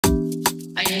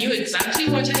I knew exactly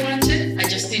what I wanted, I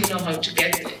just didn't know how to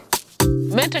get there.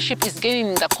 Mentorship is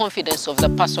gaining the confidence of the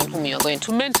person whom you are going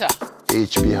to mentor.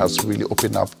 AHP has really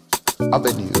opened up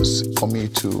avenues for me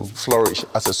to flourish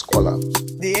as a scholar.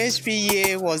 The AHP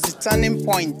year was the turning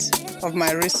point of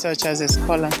my research as a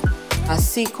scholar. I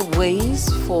seek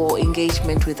ways for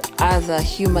engagement with other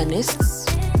humanists.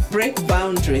 Break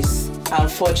boundaries and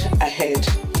forge ahead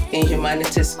in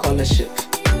humanities scholarship.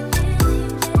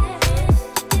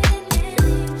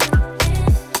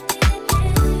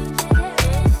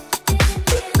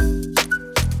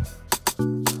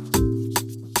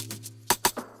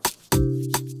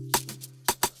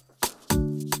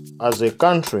 As a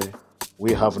country,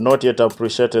 we have not yet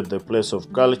appreciated the place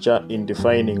of culture in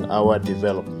defining our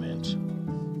development.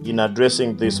 In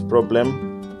addressing this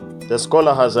problem, the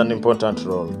scholar has an important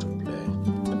role to play.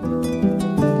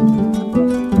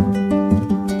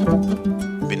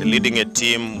 Been leading a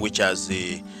team which has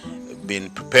been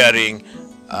preparing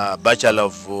a Bachelor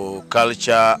of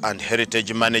Culture and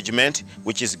Heritage Management,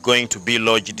 which is going to be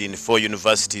lodged in 4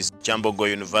 universities: Kyambogo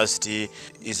University,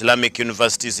 Islamic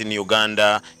Universities in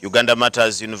Uganda, Uganda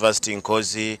Martyrs University in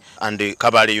Kozi, and the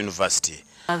Kabale University.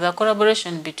 The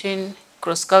collaboration between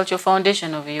Cross-Cultural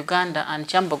Foundation of Uganda and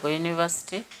Kyambogo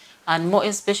University, and more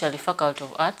especially Faculty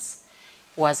of Arts,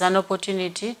 was an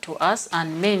opportunity to us,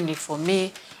 and mainly for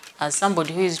me as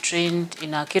somebody who is trained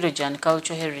in archaeology and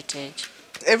cultural heritage.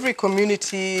 Every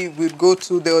community we'd go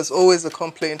to, there was always a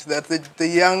complaint that the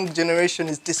young generation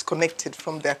is disconnected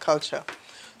from their culture.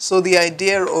 So the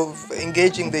idea of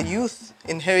engaging the youth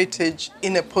in heritage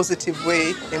in a positive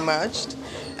way emerged.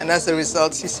 And as a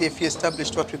result, CCFE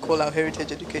established what we call our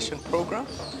Heritage Education Program.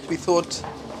 We thought,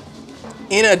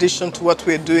 in addition to what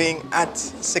we're doing at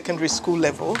secondary school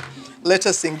level, let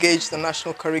us engage the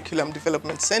National Curriculum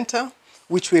Development Center,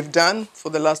 which we've done for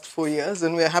the last 4 years.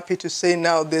 And we're happy to say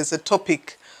now there's a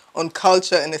topic on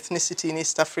culture and ethnicity in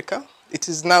East Africa. It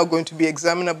is now going to be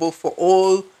examinable for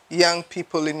all young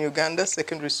people in Uganda,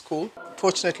 secondary school.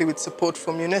 Fortunately, with support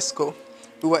from UNESCO,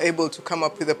 we were able to come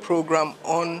up with a program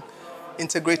on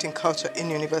integrating culture in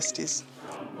universities.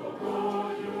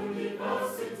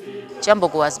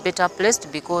 Kyambogo was better placed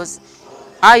because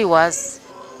I was,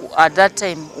 at that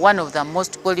time, one of the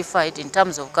most qualified in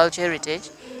terms of cultural heritage,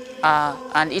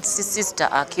 and its sister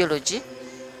archaeology,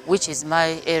 which is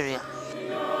my area.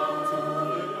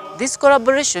 This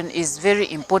collaboration is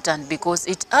very important because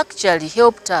it actually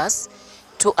helped us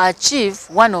to achieve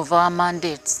one of our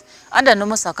mandates. Under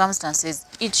normal circumstances,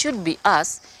 it should be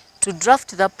us to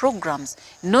draft the programs,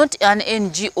 not an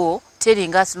NGO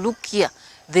telling us, look here,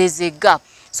 there's a gap.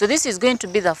 So this is going to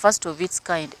be the first of its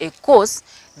kind, a course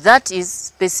that is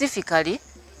specifically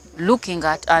looking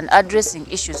at and addressing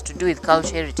issues to do with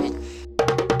cultural heritage.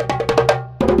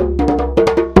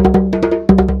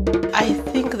 I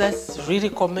think that's really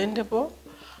commendable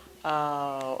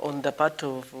on the part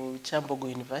of Kyambogo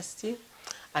University,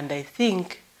 and I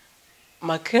think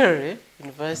Makerere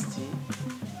University,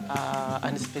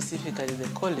 and specifically the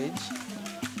college,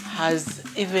 has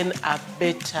even a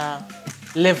better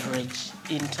leverage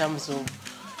in terms of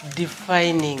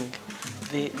defining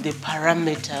the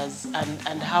parameters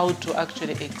and how to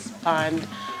actually expand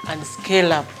and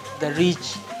scale up the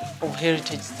reach of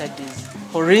heritage studies.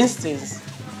 For instance,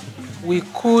 we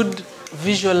could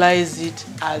visualize it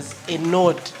as a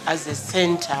node, as a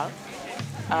center,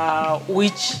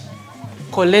 which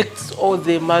collects all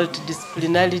the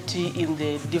multidisciplinarity in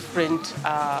the different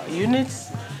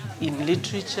units, in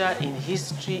literature, in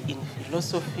history, in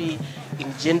philosophy,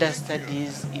 in gender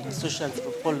studies, in social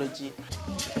anthropology.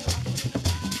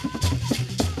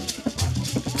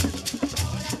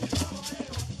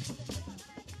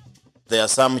 There are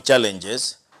some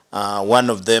challenges. One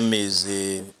of them is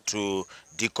to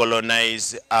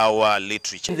decolonize our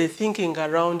literature. The thinking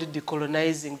around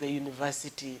decolonizing the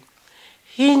university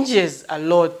hinges a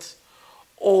lot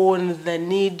on the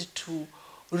need to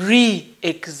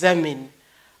re-examine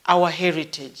our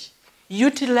heritage,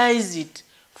 utilize it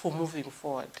for moving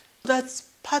forward. That's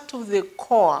part of the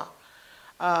core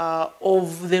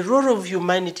of the role of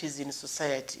humanities in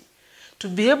society, to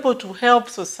be able to help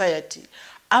society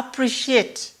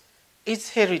appreciate its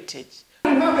heritage. I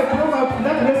have a proverb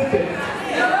that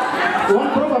respects.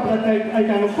 One proverb that I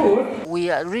can quote. We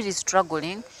are really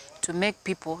struggling to make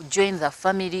people join the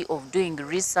family of doing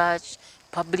research,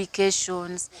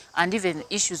 publications, and even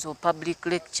issues of public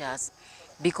lectures,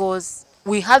 because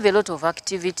we have a lot of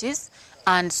activities,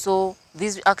 and so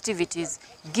these activities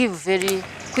give very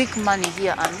quick money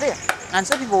here and there. And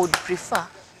so people would prefer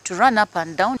to run up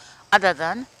and down other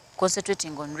than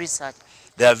concentrating on research.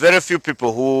 There are very few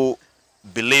people who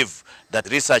believe that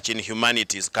research in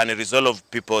humanities can resolve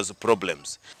people's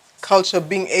problems. Culture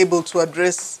being able to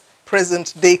address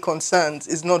present-day concerns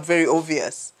is not very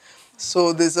obvious.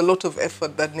 So there's a lot of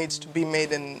effort that needs to be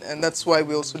made, and that's why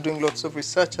we're also doing lots of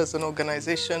research as an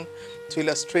organization to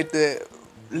illustrate the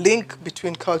link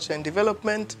between culture and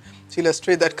development, to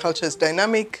illustrate that culture is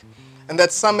dynamic, and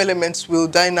that some elements will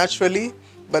die naturally,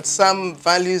 but some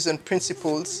values and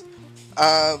principles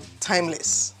are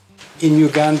timeless. In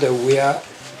Uganda, we are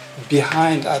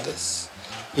behind others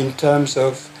in terms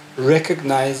of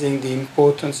recognizing the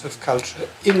importance of culture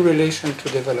in relation to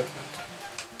development.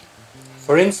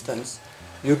 For instance,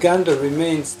 Uganda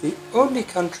remains the only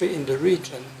country in the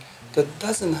region that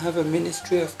doesn't have a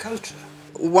Ministry of Culture.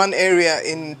 One area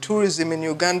in tourism in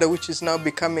Uganda, which is now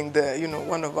becoming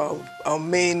one of our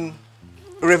main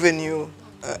revenue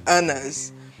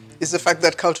earners, is the fact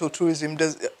that cultural tourism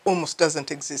almost doesn't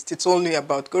exist. It's only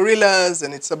about gorillas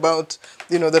and it's about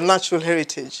the natural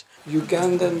heritage.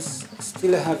 Ugandans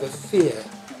still have a fear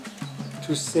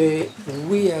to say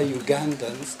we are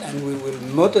Ugandans and we will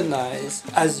modernize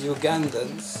as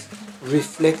Ugandans,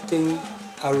 reflecting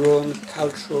our own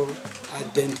cultural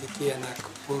identity and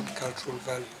our own cultural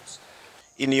values.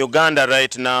 In Uganda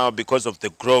right now, because of the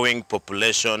growing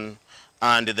population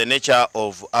and the nature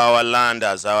of our land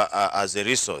as a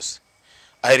resource,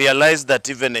 I realized that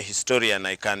even a historian,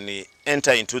 I can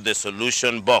enter into the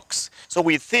solution box. So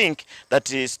we think that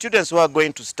students who are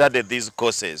going to study these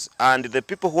courses and the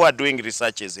people who are doing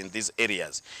researches in these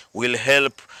areas will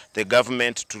help the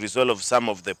government to resolve some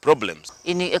of the problems.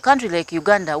 In a country like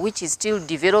Uganda, which is still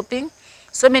developing,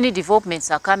 so many developments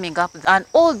are coming up, and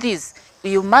all these,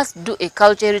 you must do a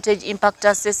cultural heritage impact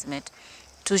assessment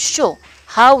to show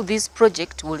how this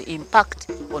project will impact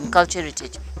on cultural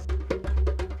heritage.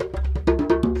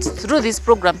 Through this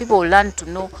program, people will learn to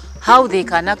know how they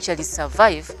can actually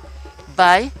survive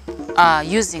by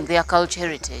using their cultural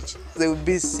heritage. They will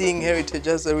be seeing heritage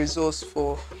as a resource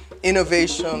for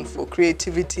innovation, for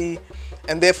creativity,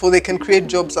 and therefore they can create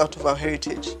jobs out of our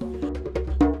heritage.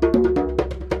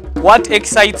 What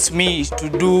excites me to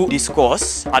do this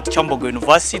course at Kyambogo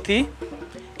University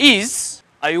is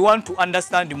I want to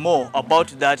understand more about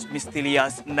that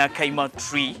mysterious Nakaima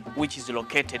tree which is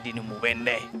located in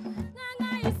Muwende.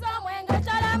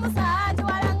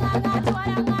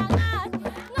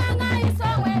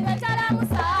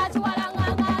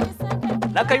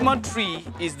 Nakaima tree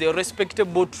is the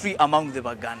respectable tree among the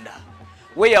Baganda,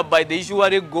 whereby they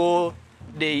usually go,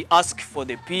 they ask for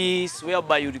the peace,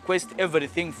 whereby you request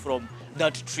everything from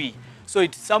that tree. So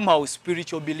it's somehow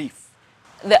spiritual belief.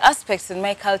 The aspects in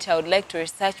my culture I would like to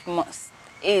research most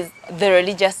is the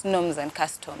religious norms and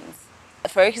customs.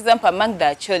 For example, among the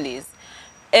Acholis,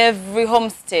 every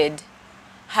homestead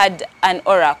had an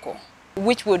oracle,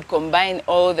 which would combine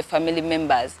all the family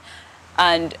members.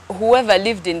 And whoever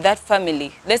lived in that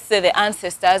family, let's say the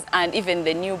ancestors and even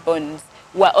the newborns,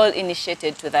 were all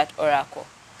initiated to that oracle.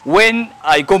 When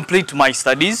I complete my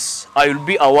studies, I will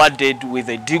be awarded with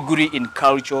a degree in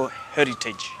cultural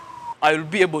heritage. I will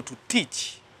be able to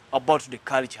teach about the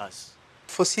cultures.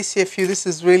 For CCFU, this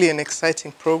is really an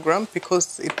exciting program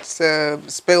because it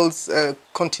spells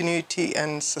continuity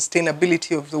and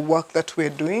sustainability of the work that we're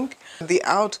doing. The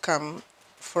outcome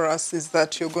for us is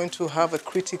that you're going to have a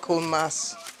critical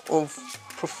mass of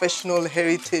professional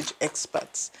heritage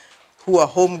experts who are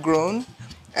homegrown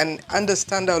and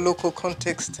understand our local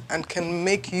context and can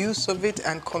make use of it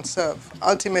and conserve.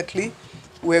 Ultimately,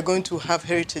 we're going to have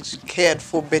heritage cared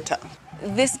for better.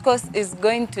 This course is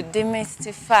going to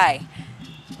demystify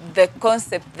the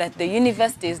concept that the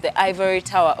university is the ivory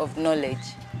tower of knowledge.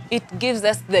 It gives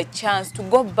us the chance to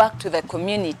go back to the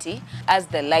community as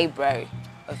the library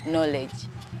of knowledge.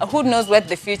 Who knows what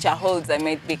the future holds? I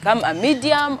might become a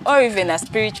medium or even a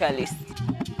spiritualist.